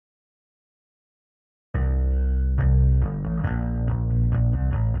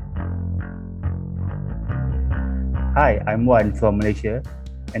Hi, I'm Wan from Malaysia,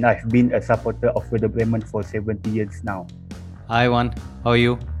 and I've been a supporter of Werder Bremen for 70 years now. Hi, Wan. How are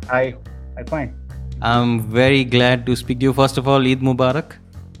you? Hi, I'm fine. I'm very glad to speak to you. First of all, Eid Mubarak.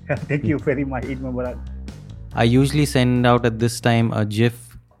 Thank you very much, Eid Mubarak. I usually send out at this time a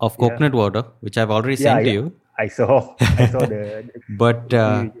GIF of Yeah, coconut water, which I've already yeah, sent to yeah. you. I saw the But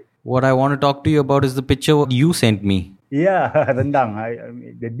image. what I want to talk to you about is the picture you sent me. Yeah, rendang. I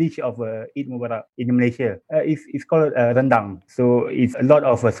mean, the dish of Eid Mubarak in Malaysia. It's called rendang. So it's a lot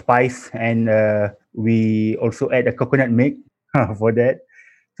of spice, and we also add a coconut milk for that.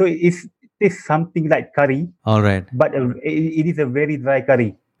 So it is something like curry, All right. but it is a very dry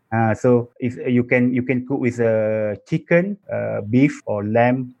curry. So if you can cook with chicken, beef or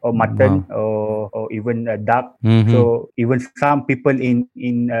lamb or mutton Wow. or even duck. Mm-hmm. So even some people in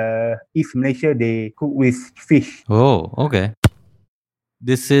East Malaysia, they cook with fish. Oh, okay.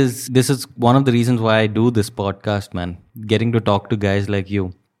 This is one of the reasons why I do this podcast, man. Getting to talk to guys like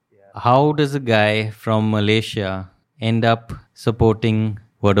you. How does a guy from Malaysia end up supporting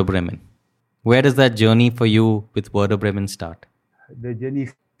Werder Bremen? Where does that journey for you with Werder Bremen start? The journey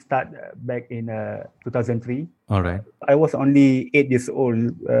start back in 2003. All right. I was only 8 years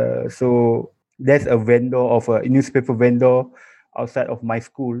old, so there's a vendor of a newspaper vendor outside of my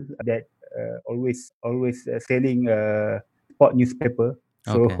school that always selling sport newspaper.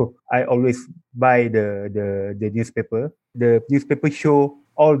 So Okay. I always buy the newspaper. The newspaper show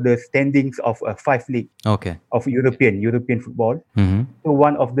all the standings of 5 league Okay. of European football. Mm-hmm. So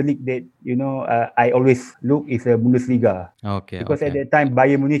one of the league that I always look is the Bundesliga, Okay. because at Okay. that time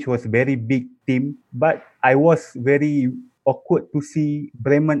Bayern Munich was very big team, but I was very awkward to see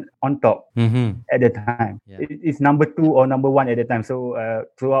Bremen on top Mm-hmm. at the time. Yeah. It's number two or number one at the time. So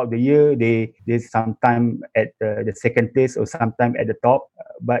throughout the year, they sometime at the second place or sometime at the top.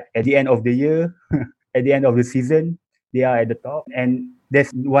 But at the end of the year, at the end of the season, they are at the top. And there's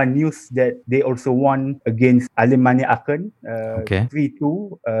one news that they also won against Alemannia Aachen, Okay.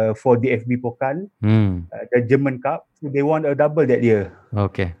 3-2 for the FB Pokal, Mm. the German Cup. So they won a double that year.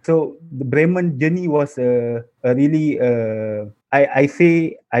 Okay. So the Bremen journey was a really I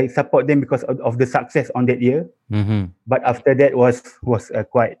say I support them because of the success on that year. Mm-hmm. But after that was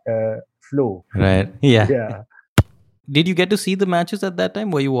quite slow. Right. Yeah. Yeah. Did you get to see the matches at that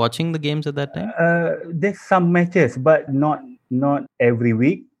time? Were you watching the games at that time? There's some matches, but not every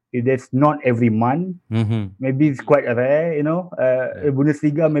week. There's not every month. Mm-hmm. Maybe it's quite rare, Right.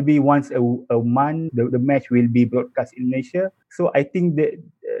 Bundesliga, maybe once a month, the match will be broadcast in Malaysia. So I think that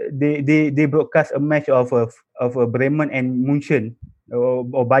they broadcast a match of Bremen and München,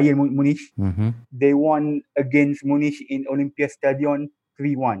 or Bayern Munich. Mm-hmm. They won against Munich in Olympiastadion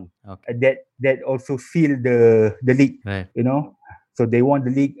 3-1. Okay. That also sealed the league, Right. So they won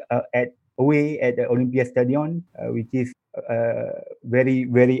the league at away at the Olympiastadion, which is very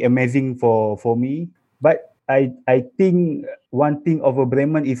very amazing for me. But I think one thing of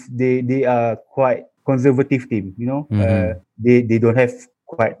Bremen is they are quite conservative team. Mm-hmm. They don't have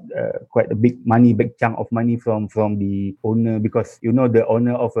quite a big chunk of money from the owner, because the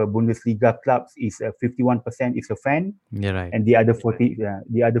owner of a Bundesliga clubs is 51% is a fan, You're right. and the other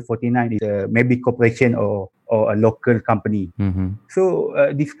 49 is maybe corporation or a local company. Mm-hmm. So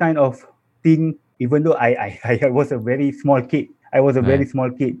this kind of thing, even though I was a very small kid,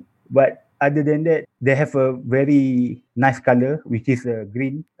 Right. but other than that, they have a very nice color, which is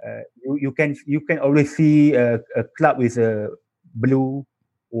green. You can always see a club with a blue,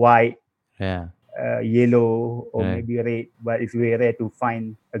 white, Yeah. yellow, or Right. maybe red, but it's very rare to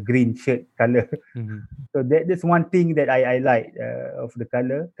find a green shirt color. Mm-hmm. So that's one thing that I like of the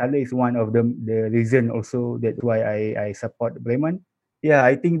color. Color is one of the reason also, that's why I support Bremen. Yeah,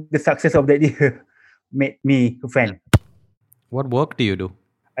 I think the success of that year made me a fan. What work do you do?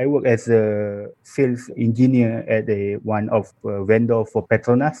 I work as a sales engineer at one of vendor for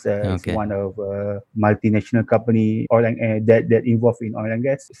Petronas. It's Okay. one of multinational company that involved in oil and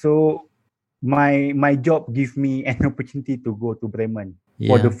gas. So my job gives me an opportunity to go to Bremen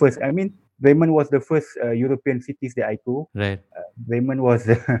for the Yeah. first. I mean, Bremen was the first European cities that I go. Right. Bremen was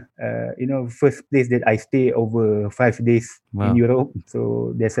the first place that I stay over 5 days in Wow. Europe.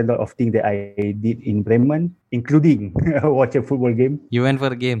 So there's a lot of things that I did in Bremen, including watch a football game. You went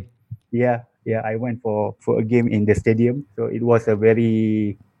for a game. Yeah, I went for a game in the stadium. So it was a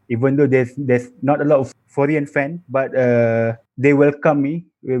very, even though there's not a lot of foreign fan, but they welcome me.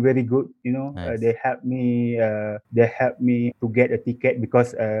 We're very good. Nice. They helped me to get a ticket,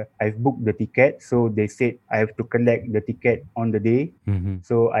 because I've booked the ticket. So they said I have to collect the ticket on the day. Mm-hmm.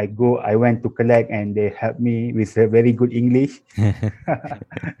 So I went to collect, and they helped me with a very good English.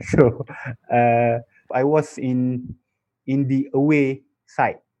 So I was in in the away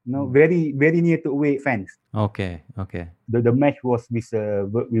side. Very very near to away fans. Okay. The match was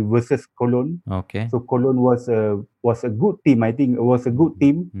versus Cologne. Okay. So Cologne was a good team. I think it was a good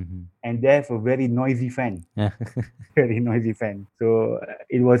team, Mm-hmm. and they have a very noisy fan. Yeah. Very noisy fan. So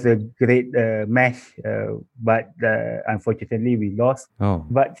it was a great match, but unfortunately we lost. Oh.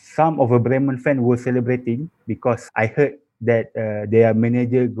 But some of the Bremen fans were celebrating because I heard that their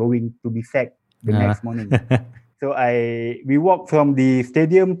manager going to be sacked the next morning. So we walked from the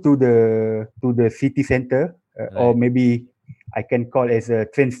stadium to the city center, or Right. maybe I can call as a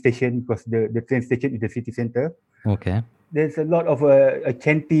train station because the train station is the city center. Okay. There's a lot of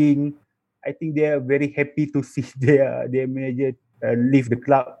chanting. I think they are very happy to see their manager leave the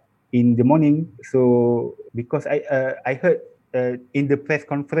club in the morning. So because I heard in the press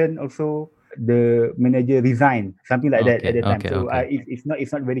conference also the manager resigned, something like that at the time. Okay. So Okay.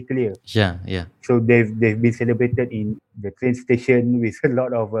 it's not very clear. Yeah. So they've been celebrated in the train station with a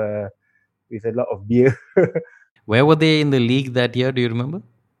lot of beer. Where were they in the league that year? Do you remember?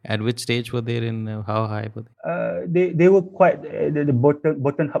 At which stage were they in? How high were they? They were quite the bottom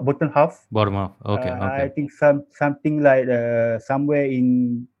half. Bottom half. Okay. I think something like somewhere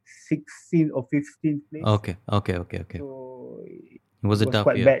in 16th or 15th place. Okay. So It was a was tough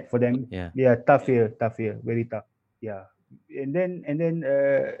quite year. bad for them. Yeah. Tough year, very tough. Yeah, and then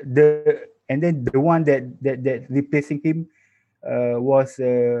the one that replacing him was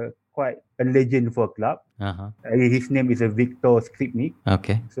quite a legend for a club. His name is Viktor Skripnik.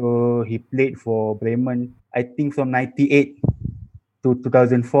 Okay. So he played for Bremen, I think from 98 to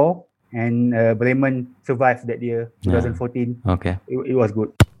 2004, and Bremen survived that year, 2014. Okay. It was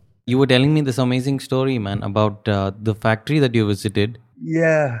good. You were telling me this amazing story, man, about the factory that you visited.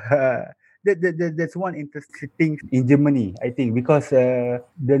 Yeah, that's one interesting thing in Germany, I think, because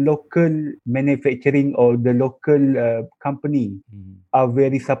the local manufacturing or the local company are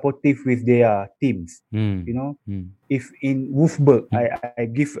very supportive with their teams. If in Wolfsburg, I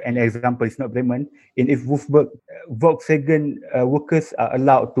give an example, it's not Bremen. If Wolfsburg, Volkswagen workers are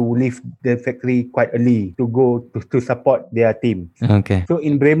allowed to leave the factory quite early to go to support their team. Okay. So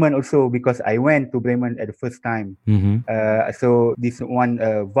in Bremen also, because I went to Bremen at the first time, so this one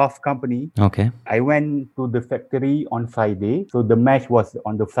valve company, Okay. I went to the factory on Friday. So the match was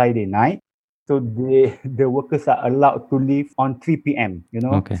on the Friday night. So the workers are allowed to leave on 3 p.m.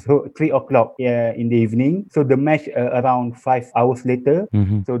 Okay. So 3 o'clock in the evening. So the match around 5 hours later.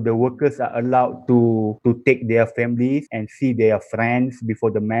 So the workers are allowed to take their families and see their friends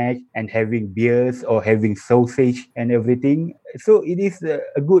before the match and having beers or having sausage and everything. So it is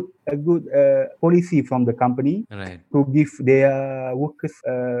a good policy from the company, Right. to give their workers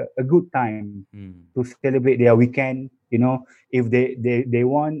a good time to celebrate their weekend. If they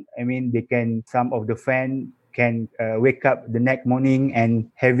want, I mean, they can, some of the fans can wake up the next morning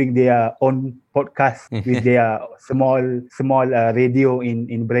and having their own podcast with their small radio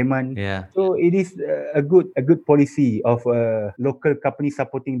in Bremen. Yeah. So it is a good policy of local companies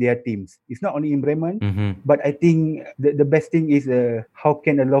supporting their teams. It's not only in Bremen, but I think the best thing is how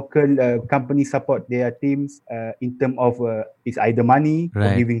can a local company support their teams in terms of it's either money or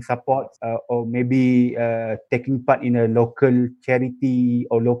Right. giving support, or maybe taking part in a local charity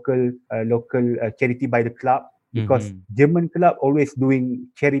or local charity by the club, because German club always doing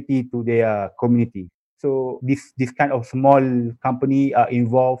charity to their community. So this kind of small company are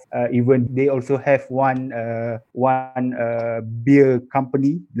involved. Even they also have one beer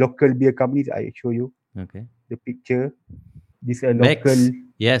company, local beer companies. I show you Okay. the picture. This Bex. local,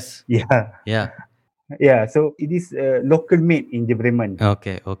 Yes. yeah, Yeah. yeah. So it is local made in Bremen.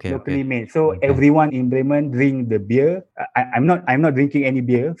 Okay. Locally made. So everyone in Bremen drink the beer. I'm not drinking any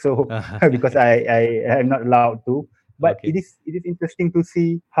beer, so because I am not allowed to. But Okay. it is interesting to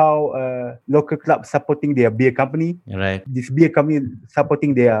see how local club supporting their beer company. Right. This beer company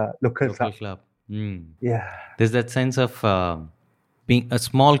supporting their local Local club. club. Yeah, There's that sense of being a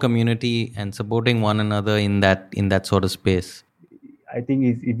small community and supporting one another in that sort of space. I think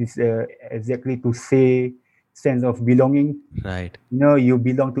it is exactly to say sense of belonging. Right. You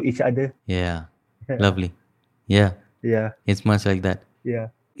belong to each other. Yeah. Lovely. Yeah. Yeah, It's much like that.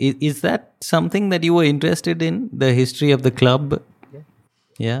 yeah. Is that something that you were interested in, the history of the club?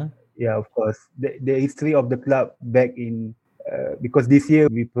 Yeah. Yeah, of course. The history of the club back in, because this year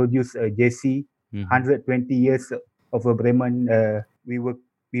we produced a JC, 120 years of a Bremen. We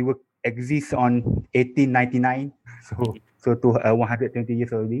were exist on 1899, so to 120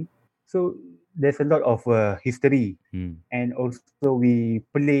 years already. So there's a lot of history, and also we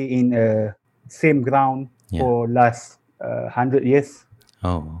play in same ground for last 100 years.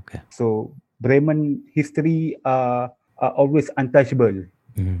 Oh, okay. So Bremen history are are always untouchable.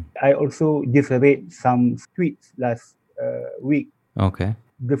 I also just read some tweets last week. Okay.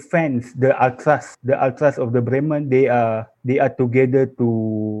 The fans, the ultras of the Bremen, they are together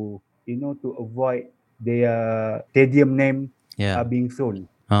to to avoid their stadium name Yeah. are being sold.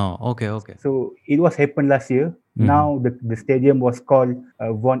 Oh, okay, okay. So it was happened last year. Now the stadium was called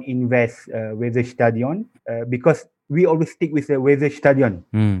Von Invest Weserstadion because we always stick with the Weserstadion.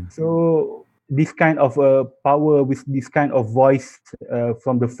 So this kind of power with this kind of voice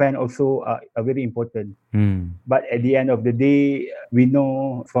from the fan also are very important. But at the end of the day, we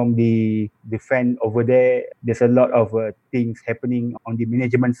know from the fan over there, there's a lot of things happening on the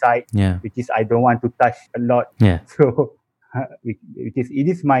management side, Yeah. which is I don't want to touch a lot. Yeah. So it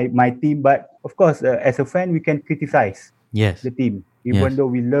is my team, but of course, as a fan, we can criticize Yes. the team, Yes. even though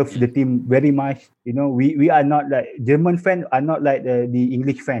we love the team very much. We are not like German fan are not like the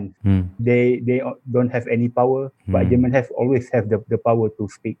English fan. They don't have any power, but German have always have the power to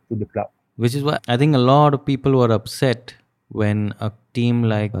speak to the club. Which is why I think a lot of people were upset when a team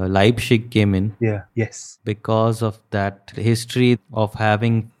like Leipzig came in Yeah. Yes. because of that history of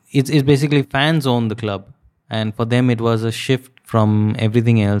having it's basically fans own the club, and for them it was a shift from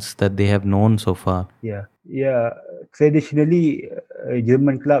everything else that they have known so far. Yeah. Yeah. Traditionally,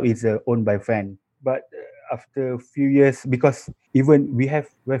 German club is owned by fan, but after a few years, because even we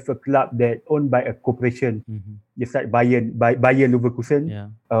have a club that owned by a corporation, just like Bayer Leverkusen, Yeah.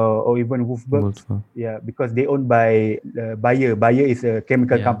 or even Wolfsburg. Wolfsburg. Yeah, because they owned by Bayer. Bayer is a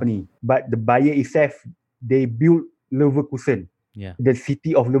chemical Yeah. company, but the Bayer itself, they built Leverkusen. Yeah. The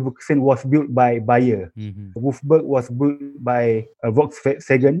city of Leverkusen was built by Bayer. Wolfsburg was built by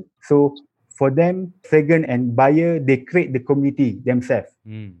Volkswagen. So for them, Volkswagen and Bayer, they create the community themselves.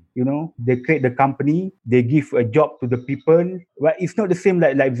 They create the company, they give a job to the people. But it's not the same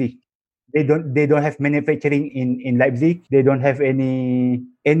like Leipzig. They don't have manufacturing in Leipzig. They don't have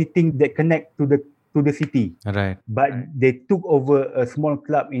anything that connect to the city. Right. But they took over a small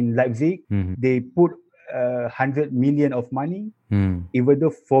club in Leipzig. They put 100 million of money. Even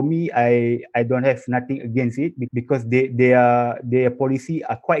though for me, I don't have nothing against it because their policy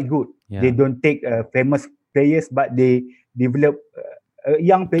are quite good. Yeah. They don't take famous players, but they develop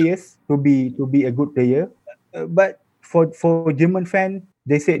young players to be a good player. But for German fan,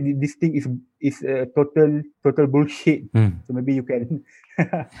 they say this thing is total bullshit. So maybe you can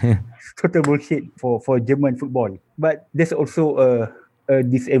total bullshit for German football. But there's also a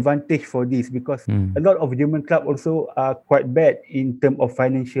disadvantage for this because a lot of German club also are quite bad in terms of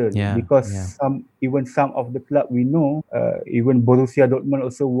financial. Yeah, Because yeah. some of the club we know, even Borussia Dortmund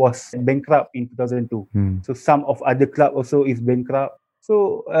also was bankrupt in 2002. So some of other club also is bankrupt.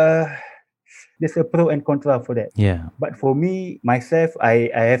 So there's a pro and contra for that. Yeah. But for me, myself, I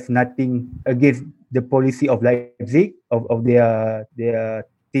have nothing against the policy of Leipzig, of their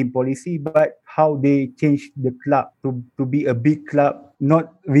team policy, but how they change the club to be a big club,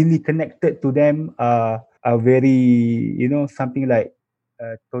 not really connected to them, are very, something like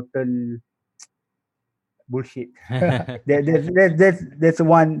total bullshit. That's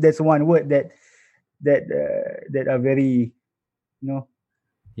one word that are very,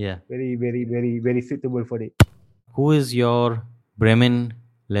 Yeah. very, very, very, very suitable for it. Who is your Bremen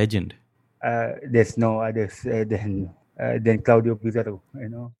legend? There's no others than Claudio Pizarro,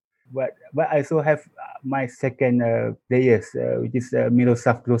 But I also have my second players, which is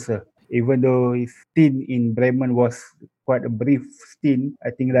Miroslav Klose. Even though his stint in Bremen was quite a brief stint,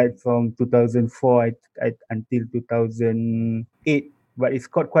 I think like from 2004 until 2008, but it's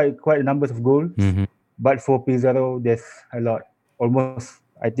got quite a numbers of goals. But for Pizarro, there's a lot, almost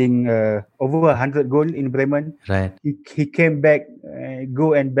I think over 100 goals in Bremen. Right. He came back,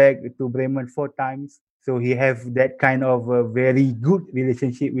 go and back to Bremen 4 times. So he have that kind of very good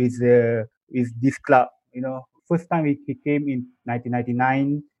relationship with this club. First time he came in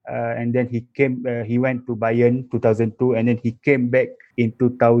 1999, and then he went to Bayern 2002, and then he came back in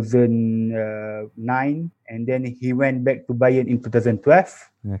 2009, and then he went back to Bayern in 2012.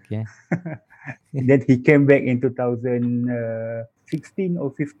 Okay. Then he came back in 2016 or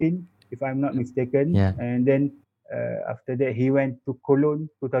 15, if I'm not mistaken. Yeah. And then after that, he went to Cologne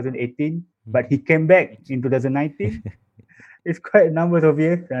 2018, but he came back in 2019. It's quite a number of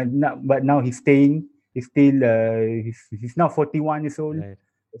years, but now he's staying. He's still he's now 41 years old. Right.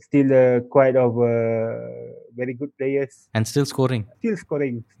 Still quite of very good players. And still scoring. Still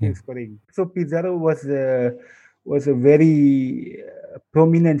scoring. So Pizarro was a very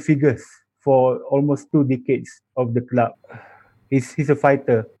prominent figure for almost 2 decades of the club. He's a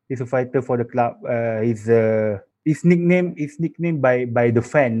fighter. He's a fighter for the club. his nickname is nicknamed by the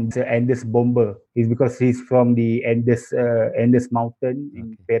fans Andes Bomber. It's because he's from the Andes Mountain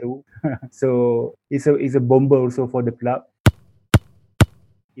in Okay. Peru. So it's a bomber also for the club.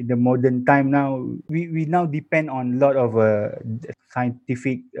 In the modern time now, we now depend on a lot of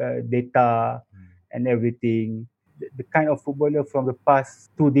scientific data Mm. and everything. The kind of footballer from the past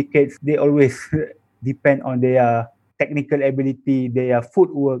 2 decades, they always depend on their technical ability, their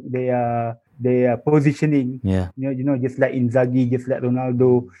footwork, their positioning. Yeah. Just like Inzaghi, just like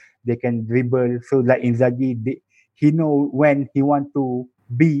Ronaldo, they can dribble. So like Inzaghi, he know when he want to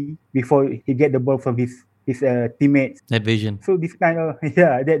be before he get the ball from his teammates. That vision. So this kind of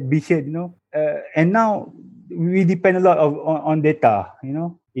that vision, and now we depend a lot on data.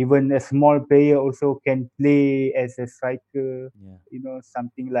 Even a small player also can play as a striker. Yeah.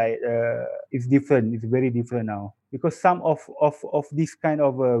 Something like it's different. It's very different now because some of this kind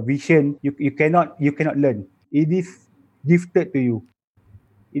of vision you cannot learn. It is gifted to you.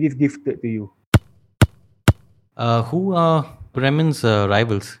 It is gifted to you. Who are Bremen's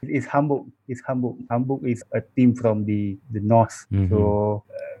rivals? It's Hamburg. It's Hamburg. Hamburg is a team from the north. Mm-hmm. So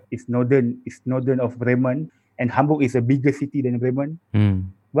it's northern of Bremen, and Hamburg is a bigger city than Bremen. Mm.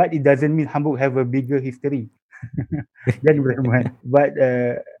 But it doesn't mean Hamburg have a bigger history than Bremen. But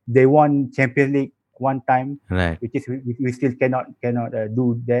they won Champions League one time, Right. which is we still cannot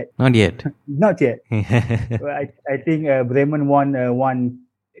do that. Not yet. Not yet. Well, I think Bremen won one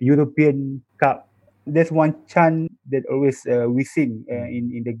European Cup. There's one chant that always we sing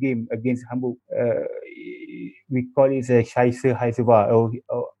in the game against Hamburg. We call it Scheisse Heisba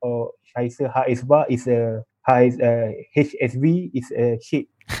or Scheisse Heisba is a HSV is a shit.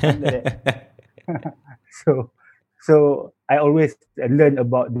 Something like that. So I always learn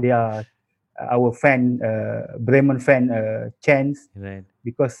about our fan Bremen fan chants Right.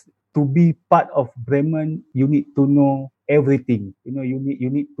 because to be part of Bremen, you need to know everything. You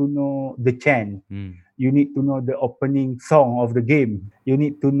need to know the chant. Mm. You need to know the opening song of the game. You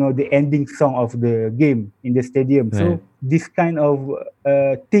need to know the ending song of the game in the stadium. Right. So this kind of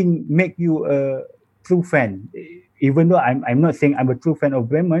thing make you a true fan. Even though I'm not saying I'm a true fan of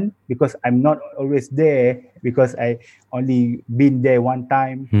Bremen because I'm not always there because I only been there one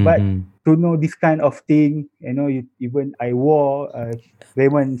time. But Mm-hmm. to know this kind of thing, even I wore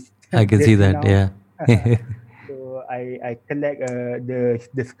Bremen I can see jersey that. now. Yeah. So I collect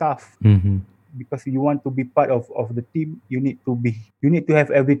the scarf Mm-hmm. because you want to be part of the team. You need to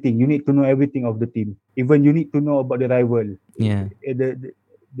have everything. You need to know everything of the team. Even you need to know about the rival, Yeah.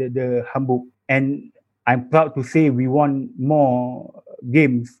 the Hamburg. And I'm proud to say we won more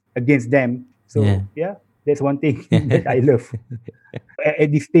games against them. Yeah. So yeah, that's one thing that I love.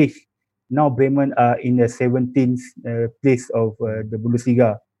 At this stage, now Bremen are in the 17th place of the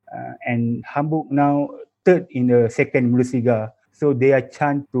Bundesliga, and Hamburg now third in the second Bundesliga. So they are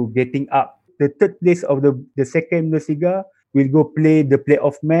chance to getting up. The third place of the second Bundesliga will go play the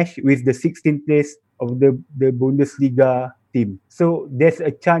playoff match with the 16th place of the Bundesliga team. So there's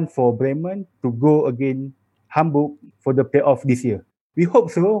a chance for Bremen to go against Hamburg for the playoff this year. We hope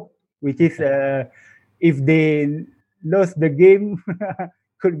so, which is if they lost the game,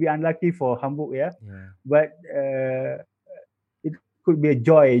 could be unlucky for Hamburg, yeah. Yeah. But it could be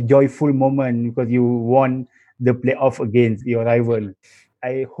a joyful moment because you won the playoff against your rival.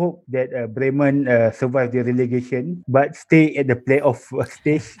 I hope that Bremen survive the relegation, but stay at the playoff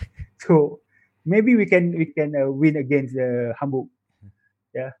stage. So maybe we can win against Hamburg.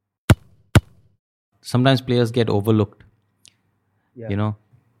 Yeah, Sometimes players get overlooked. yeah. You know.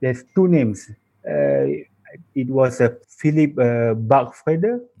 There's two names. It was Philip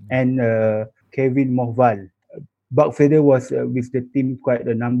Bargfrede and Kevin Morval. Bargfrede was with the team quite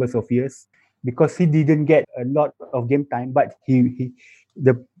a numbers of years because he didn't get a lot of game time, but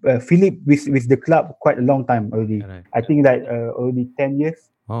the Philip with the club quite a long time already. Right. I think like already 10 years,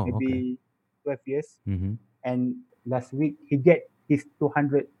 Oh. Okay. maybe 12 years. Mm-hmm. And last week he get his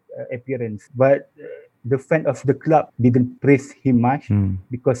 200 appearance, but the fan of the club didn't praise him much Mm.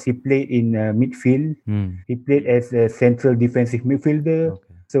 because he played in midfield. Mm. He played as a central defensive midfielder,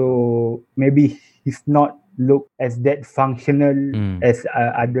 Okay. so maybe he's not look as that functional Mm. as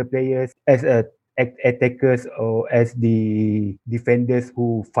other players, as attackers or as the defenders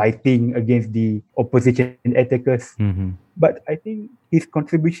who fighting against the opposition attackers. Mm-hmm. But I think his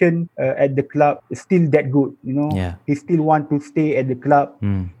contribution at the club is still that good. Yeah. He still want to stay at the club,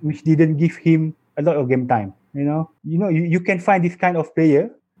 Mm. which didn't give him a lot of game time. You can find this kind of player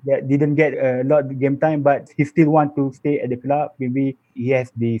that didn't get a lot of game time, but he still want to stay at the club. Maybe he has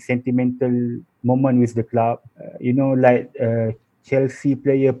the sentimental moment with the club. Like Chelsea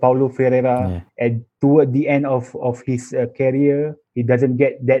player Paulo Ferreira. Yeah. And toward the end of his career, he doesn't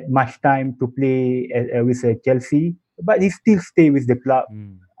get that much time to play with Chelsea, but he still stay with the club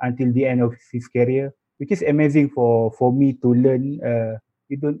Mm. until the end of his career, which is amazing for me to learn.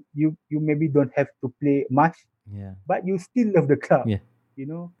 You maybe don't have to play much, Yeah. but you still love the club, Yeah. you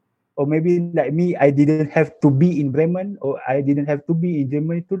know. Or maybe like me, I didn't have to be in Bremen, or I didn't have to be in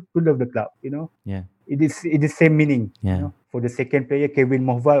Germany to love the club, you know. Yeah. It is same meaning, you Yeah. know. For the second player, Kevin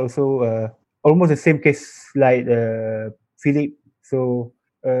Mohval, also almost the same case like Philip. So,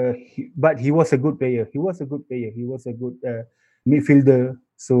 but he was a good player. He was a good player. He was a good midfielder.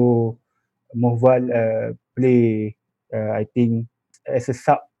 So Mohval play, I think, as a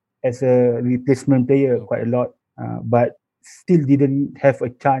sub, as a replacement player quite Okay. a lot, but still didn't have a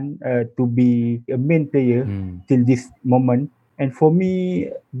chance to be a main player Mm. till this moment. And for me,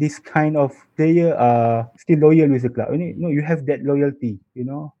 this kind of player are still loyal with the club. Mm. You have that loyalty. You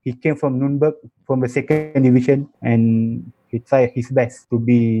know, he came from Nuremberg, from the second division, and he tried his best to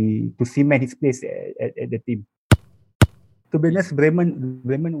cement his place at the team. To be honest,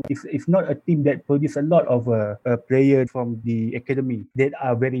 Bremen is not a team that produce a lot of players from the academy that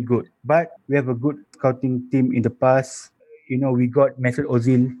are very good. But we have a good scouting team in the past. You know, we got Mesut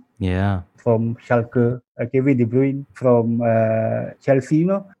Ozil Yeah. from Schalke, Kevin De Bruyne from Chelsea. You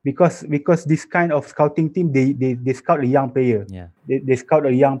know, because this kind of scouting team, they scout a young player. Yeah. They scout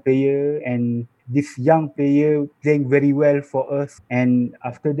a young player, and this young player playing very well for us. And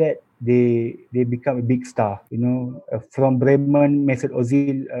after that, they become a big star. You know, from Bremen, Mesut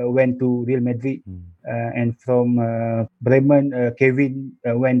Ozil went to Real Madrid. Mm. And from Bremen, Kevin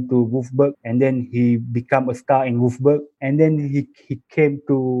went to Wolfsburg, and then he became a star in Wolfsburg, and then he came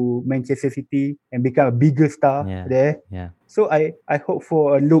to Manchester City and become a bigger star Yeah. there. Yeah. So I hope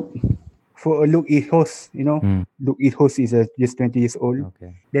for a Luke Ihos, you know. Mm. Luke Ihos is just 20 years old.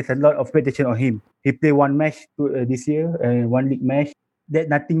 Okay. There's a lot of expectation on him. He played one match this year, one league match. There's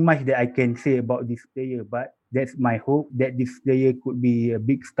nothing much that I can say about this player, but that's my hope that this player could be a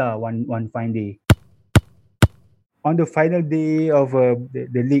big star one fine day. On the final day of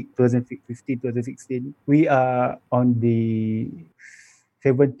the league 2015-2016, we are on the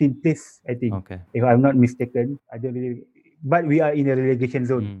 17th place, I think, Okay. if I'm not mistaken. I don't really, but we are in a relegation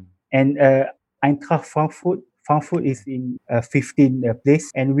zone, Mm. and Eintracht Frankfurt is in 15th place,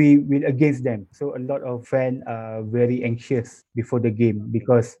 and we will against them. So a lot of fans are very anxious before the game,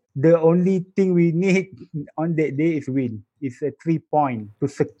 because the only thing we need on that day is win. It's a 3 point to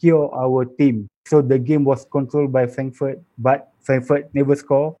secure our team. So the game was controlled by Frankfurt, but Frankfurt never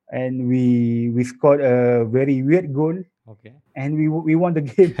score, and we scored a very weird goal, Okay. and we won the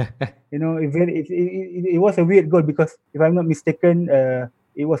game. You know, it was a weird goal, because if I'm not mistaken,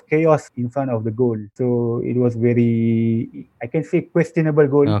 it was chaos in front of the goal. So it was very, I can say, questionable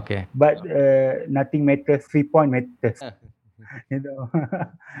goal, Okay. but nothing matters. 3 point matters. You know,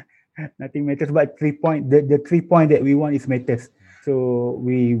 nothing matters but 3 point. The 3 point that we want is matters. So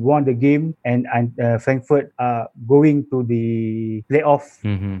we won the game, and Frankfurt are going to the playoff,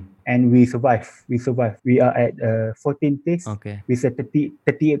 Mm-hmm. and we survive. We survive. We are at 14th place Okay. with a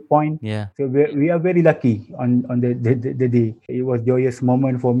 38 point. Yeah. So we are very lucky on the day. It was joyous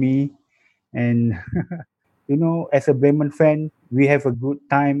moment for me, and you know, as a Bremen fan, we have a good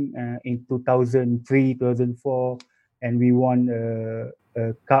time in 2003, 2004, and we won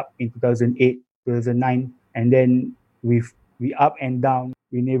a cup in 2008, 2009, and then we up and down.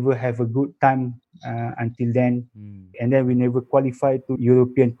 We never have a good time until then, Mm. and then we never qualify to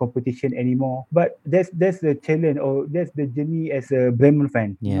European competition anymore. But that's the challenge, or that's the journey as a Bremen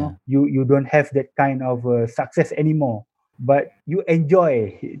fan. You know, Yeah. you don't have that kind of success anymore, but you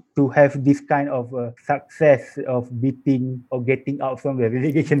enjoy to have this kind of success of beating or getting out from the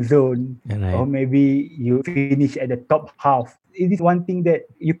relegation zone, or Right. maybe you finish at the top half. It is one thing that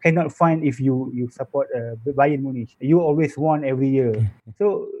you cannot find if you support Bayern Munich. You always won every year,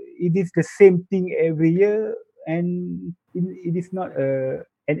 so it is the same thing every year, and it is not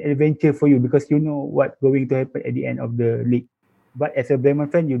an adventure for you, because you know what going to happen at the end of the league. But as a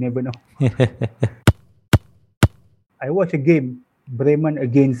Bremen fan, you never know. I watched a game, Bremen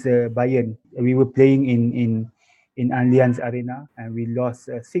against Bayern. We were playing in Allianz Arena, and we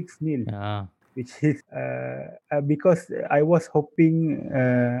lost 6-0, Ah. which is because I was hoping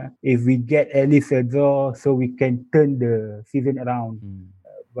if we get at least a draw, so we can turn the season around. Mm.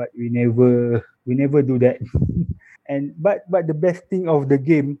 But we never do that. And but the best thing of the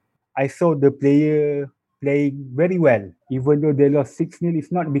game, I saw the player playing very well, even though they lost 6-0. It's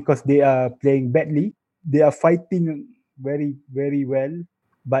not because they are playing badly. They are fighting very, very well.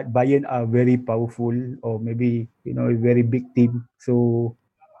 but Bayern are very powerful, or maybe a very big team. So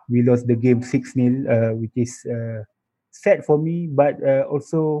we lost the game 6-0, which is sad for me, but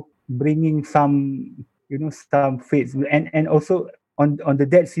also bringing some some faith, and also on the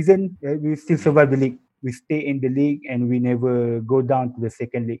that season we still survive the league. We stay in the league and we never go down to the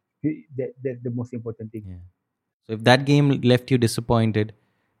second league. That's the most important thing. Yeah. So if that game left you disappointed,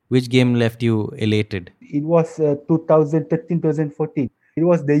 which game left you elated? It was 2013, 2014. It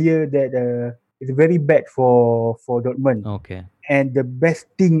was the year that it's very bad for Dortmund. Okay. And the best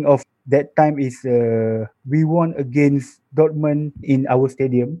thing of that time is we won against Dortmund in our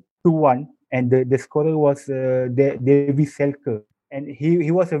stadium 2-1, and the scorer was David Selke, and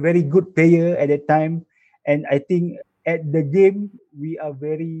he was a very good player at that time. And I think at the game we are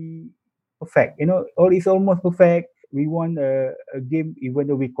very perfect. All is almost perfect. We won a game even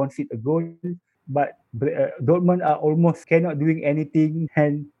though we concede a goal, but Dortmund are almost cannot doing anything.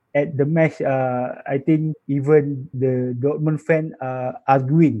 And at the match, I think even the Dortmund fan are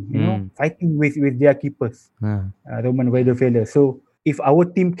arguing, fighting with their keepers, Roman Weidenfeller. So if our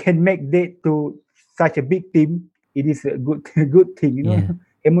team can make that to such a big team, it is a good good thing, Yeah.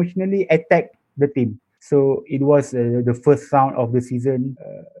 emotionally attack the team. So it was the first round of the season,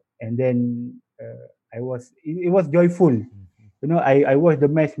 and then it was joyful. I watched the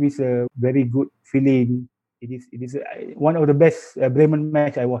match with a very good feeling. It is one of the best Bremen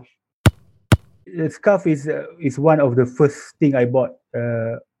match I watched. The scarf is one of the first thing I bought,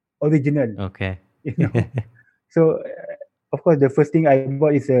 original. Okay. You know. So of course the first thing I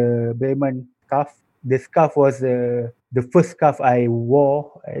bought is a Bremen scarf. The scarf was the first scarf I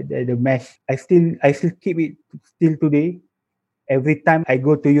wore at the match. I still keep it still today. Every time I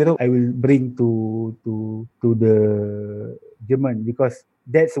go to Europe, I will bring to the German, because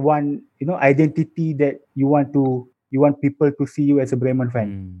that's one identity that you want people to see you as a Bremen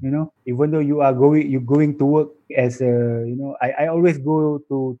fan. Even though you're going to work as a I always go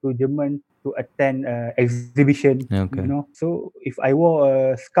to German to attend exhibition. Okay. So if I wore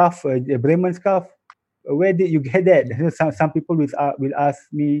a scarf, a Bremen scarf, where did you get that? Some people will ask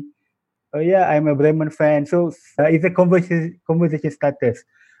me, oh yeah, I'm a Bremen fan. So it's a conversation starters,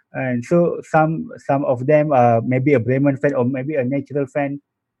 and so some of them are maybe a Bremen fan or maybe a natural fan,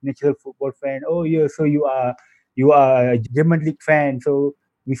 natural football fan. Oh yeah, so you are a German league fan. So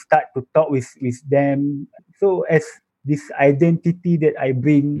we start to talk with them. So as this identity that I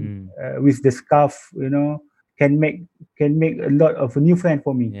bring with the scarf, can make a lot of new friend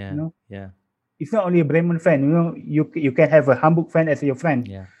for me. Yeah. Yeah. It's not only a Bremen fan. You can have a Hamburg fan as your friend.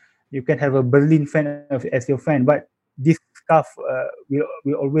 Yeah. You can have a Berlin fan as your friend, but this scarf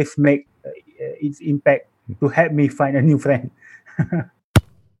will always make its impact to help me find a new friend.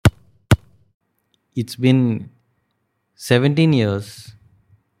 It's been 17 years.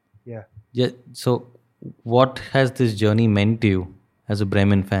 Yeah. So what has this journey meant to you as a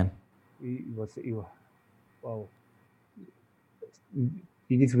Bremen fan? It was wow.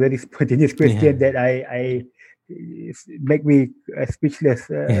 It is very spontaneous question that I make me speechless.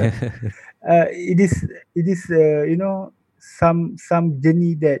 It is some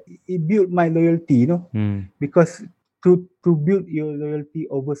journey that it built my loyalty, because to build your loyalty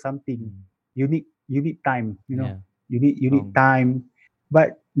over something, you need time, Yeah. you need time.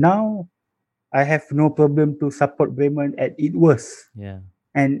 But now I have no problem to support Bremen at its worst, Yeah.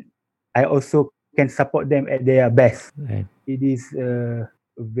 and I also can support them at their best. Right. It is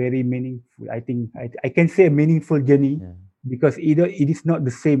very meaningful. I think I can say a meaningful journey, Yeah. because it is not the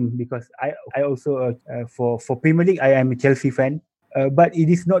same, because I also for Premier League I am a Chelsea fan, but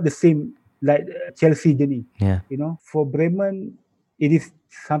it is not the same like Chelsea journey. Yeah. For Bremen it is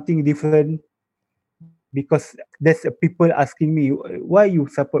something different, because there's people asking me, why you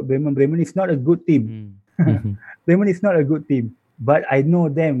support Bremen. Bremen is not a good team. Bremen is not a good team, but I know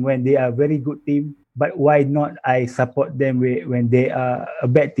them when they are very good team. But why not I support them when they are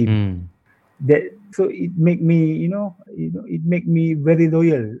a bad team? That so it make me it make me very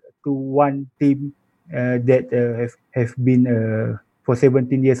loyal to one team that have been for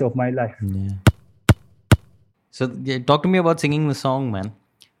 17 years of my life. Yeah. So talk to me about singing the song, man.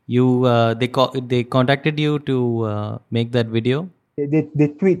 You they contacted you to make that video. They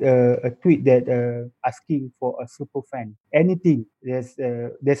tweet a tweet that asking for a super fan. Anything. There's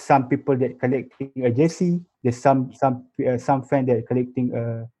some people that collecting a jersey. There's some fan that collecting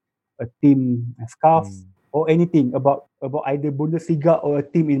a team scarf, or anything about either Bundesliga or a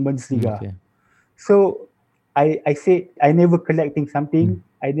team in Bundesliga. Okay. So I said I never collecting something.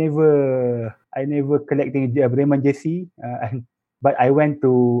 I never collecting a Bremen jersey. but I went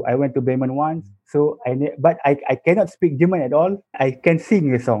to Bremen once. So but I cannot speak German at all. I can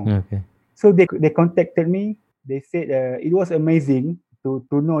sing the song. Okay. So they contacted me. They said it was amazing to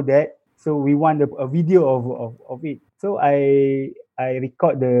know that. So we want a video of it. So I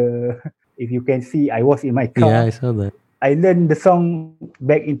record the. If you can see, I was in my car. Yeah, I saw that. I learned the song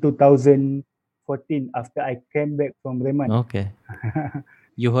back in 2014 after I came back from Bremen. Okay.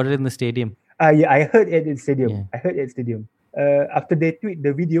 You heard it in the stadium. Yeah, I heard it in stadium. Yeah. I heard it in stadium. After they tweet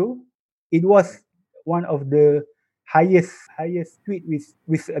the video, it was one of the highest tweet with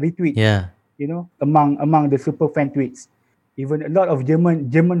retweet. Yeah. You know, among the super fan tweets. Even a lot of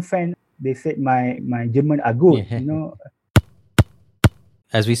German fans, they said my German are good. Yeah. You know,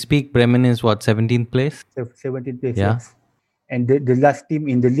 As we speak, Bremen is what, 17th place? 17th place. Yeah. Yes. And the last team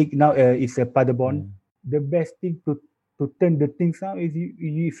in the league now is Paderborn. The best thing to turn the things out is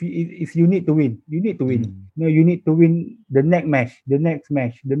if you need to win. You need to win. No, you need to win the next match. The next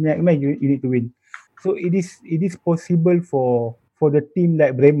match you need to win. So it is possible for the team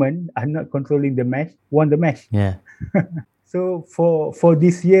like Bremen are not controlling the match, won the match. Yeah. So for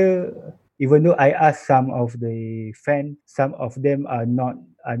this year, even though I asked some of the fans, some of them are not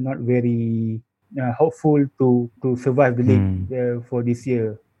very hopeful to survive the league for this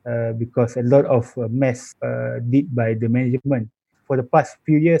year because a lot of mess did by the management. For the past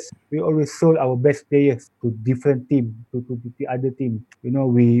few years, we always sold our best players to different team, to the other team. You know,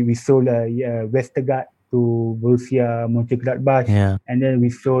 we sold Westergaard to Borussia Mönchengladbach, and then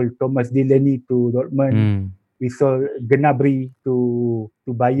we sold Thomas Delaney to Dortmund. We sold Gnabry to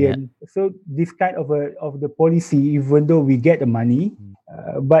Bayern. So this kind of the policy, even though we get the money,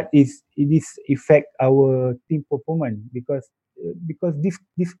 but it is affect our team performance because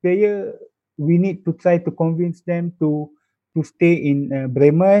this player, we need to try to convince them to stay in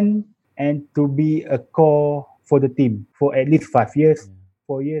Bremen and to be a core for the team for at least 5 years,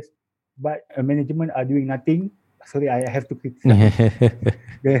 4 years. But management are doing nothing. Sorry, I have to criticize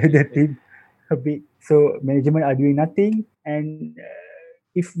the team a bit. So management are doing nothing, and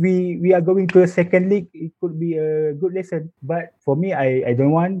if we are going to a second league, it could be a good lesson. But for me, I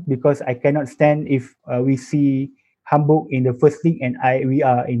don't want, because I cannot stand if we see Hamburg in the first league and we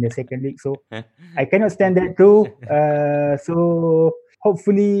are in the second league. So I cannot stand that too. So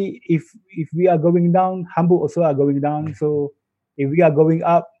hopefully, if we are going down, Hamburg also are going down. So if we are going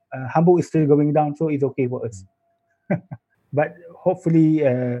up, Hamburg is still going down. So it's okay for us. But hopefully,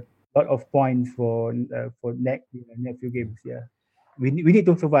 lot of points for next few games. Yeah, we need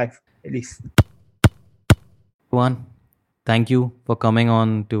to survive at least. Juan, thank you for coming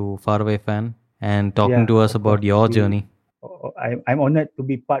on to Faraway Fan and talking to us about your journey. I'm honored to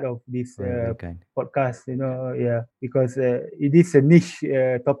be part of this podcast. You know, because it is a niche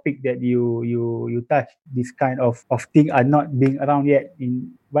topic that you touch. This kind of thing are not being around yet.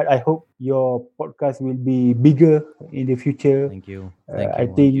 But I hope your podcast will be bigger in the future. Thank you. I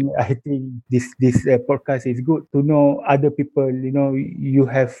think this podcast is good to know other people. You know, you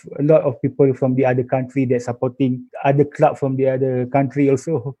have a lot of people from the other country that supporting other club from the other country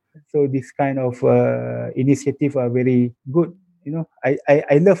also. So this kind of initiative are very good. You know, I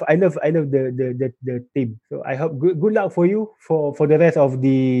love the team. So I hope good luck for you for the rest of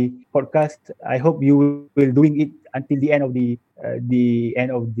the podcast. I hope you will doing it until the end of the end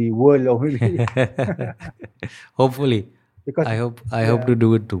of the world, or maybe. Hopefully, because I hope to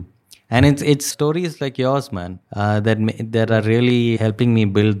do it too. And it's stories like yours, man, that are really helping me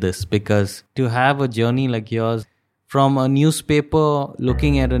build this. Because to have a journey like yours, from a newspaper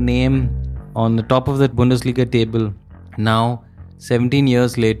looking at a name on the top of the Bundesliga table, now 17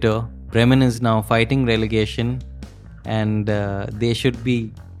 years later, Bremen is now fighting relegation, and they should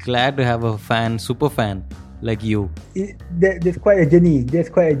be glad to have a super fan like you. There's quite a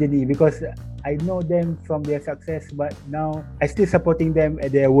journey. Because I know them from their success, but now I still supporting them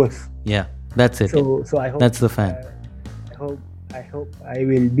at their worst. Yeah, that's it. So I hope that's the fan. I hope I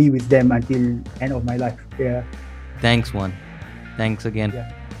will be with them until end of my life. Yeah. Thanks, Juan. Thanks again.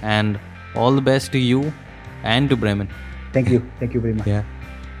 Yeah. And all the best to you and to Bremen. Thank you. Thank you very much. Yeah.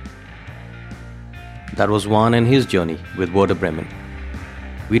 That was Juan and his journey with Werder Bremen.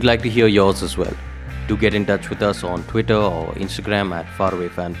 We'd like to hear yours as well. Do get in touch with us on Twitter or Instagram at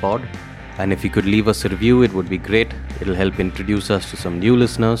FarawayFanPod. And if you could leave us a review, it would be great. It'll help introduce us to some new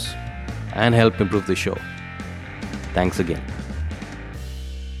listeners and help improve the show. Thanks again.